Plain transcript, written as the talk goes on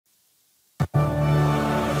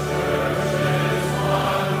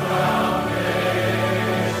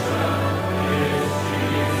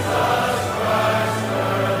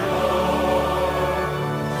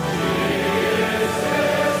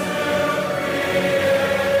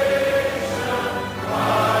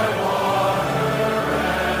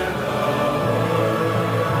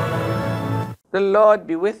The Lord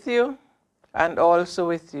be with you and also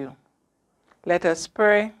with you. Let us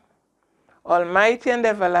pray. Almighty and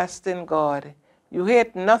everlasting God, you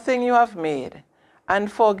hate nothing you have made,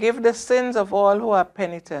 and forgive the sins of all who are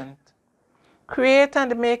penitent. Create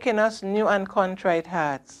and make in us new and contrite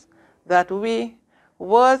hearts, that we,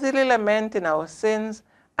 worthily lamenting our sins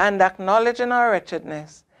and acknowledging our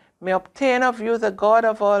wretchedness, may obtain of you, the God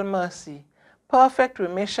of all mercy, perfect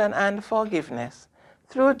remission and forgiveness,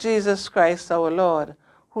 through Jesus Christ our Lord,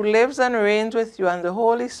 who lives and reigns with you and the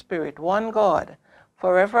Holy Spirit, one God,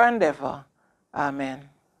 forever and ever. Amen.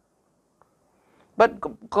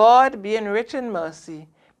 But God, being rich in mercy,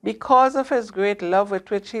 because of his great love with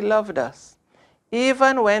which he loved us,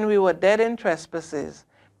 even when we were dead in trespasses,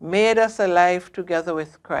 made us alive together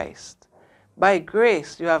with Christ. By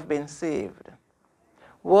grace you have been saved.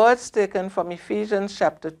 Words taken from Ephesians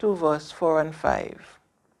chapter 2, verse 4 and 5.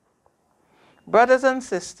 Brothers and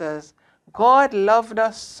sisters, God loved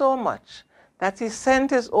us so much that he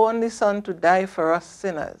sent his only Son to die for us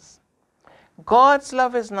sinners. God's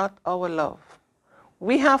love is not our love.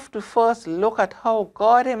 We have to first look at how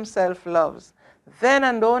God himself loves. Then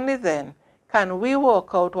and only then can we work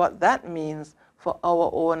out what that means for our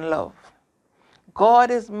own love.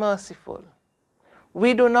 God is merciful.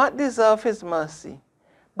 We do not deserve his mercy,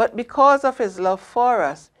 but because of his love for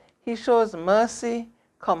us, he shows mercy,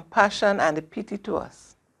 compassion, and pity to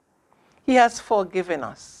us. He has forgiven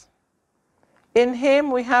us. In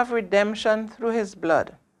him we have redemption through his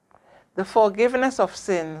blood, the forgiveness of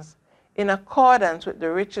sins in accordance with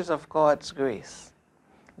the riches of God's grace.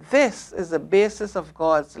 This is the basis of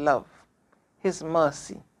God's love, his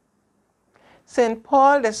mercy. St.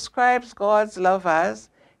 Paul describes God's love as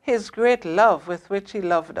his great love with which he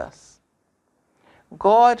loved us.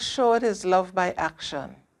 God showed his love by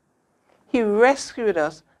action. He rescued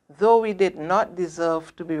us, though we did not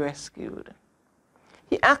deserve to be rescued.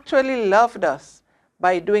 He actually loved us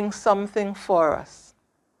by doing something for us.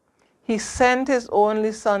 He sent his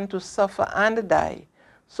only Son to suffer and die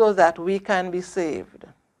so that we can be saved.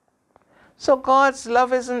 So God's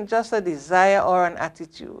love isn't just a desire or an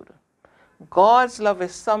attitude. God's love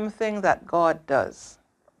is something that God does.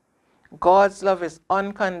 God's love is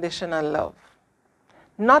unconditional love,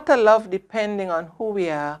 not a love depending on who we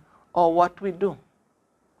are or what we do.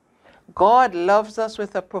 God loves us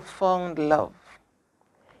with a profound love.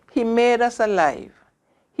 He made us alive.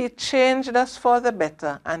 He changed us for the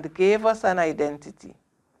better and gave us an identity.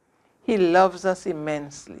 He loves us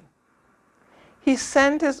immensely. He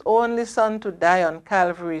sent his only Son to die on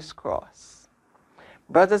Calvary's cross.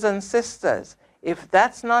 Brothers and sisters, if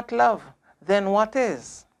that's not love, then what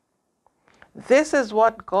is? This is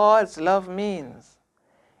what God's love means.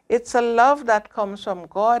 It's a love that comes from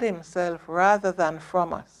God himself rather than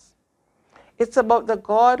from us. It's about the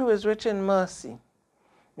God who is rich in mercy,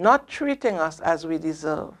 not treating us as we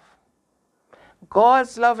deserve.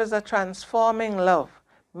 God's love is a transforming love,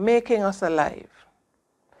 making us alive.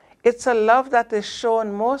 It's a love that is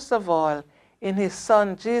shown most of all in his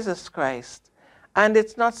Son, Jesus Christ, and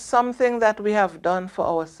it's not something that we have done for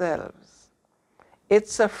ourselves.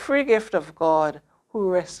 It's a free gift of God who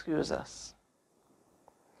rescues us.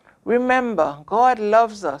 Remember, God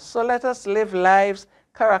loves us, so let us live lives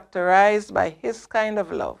characterized by his kind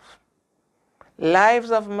of love.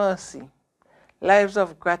 Lives of mercy, lives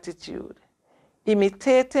of gratitude,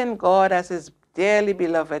 imitating God as his dearly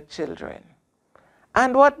beloved children.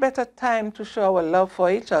 And what better time to show our love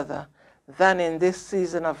for each other than in this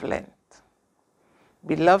season of Lent?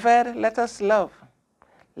 Beloved, let us love.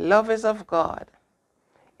 Love is of God.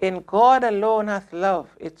 In God alone hath love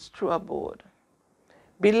its true abode.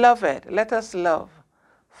 Beloved, let us love,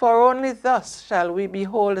 for only thus shall we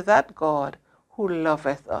behold that God who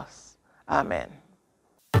loveth us. Amen.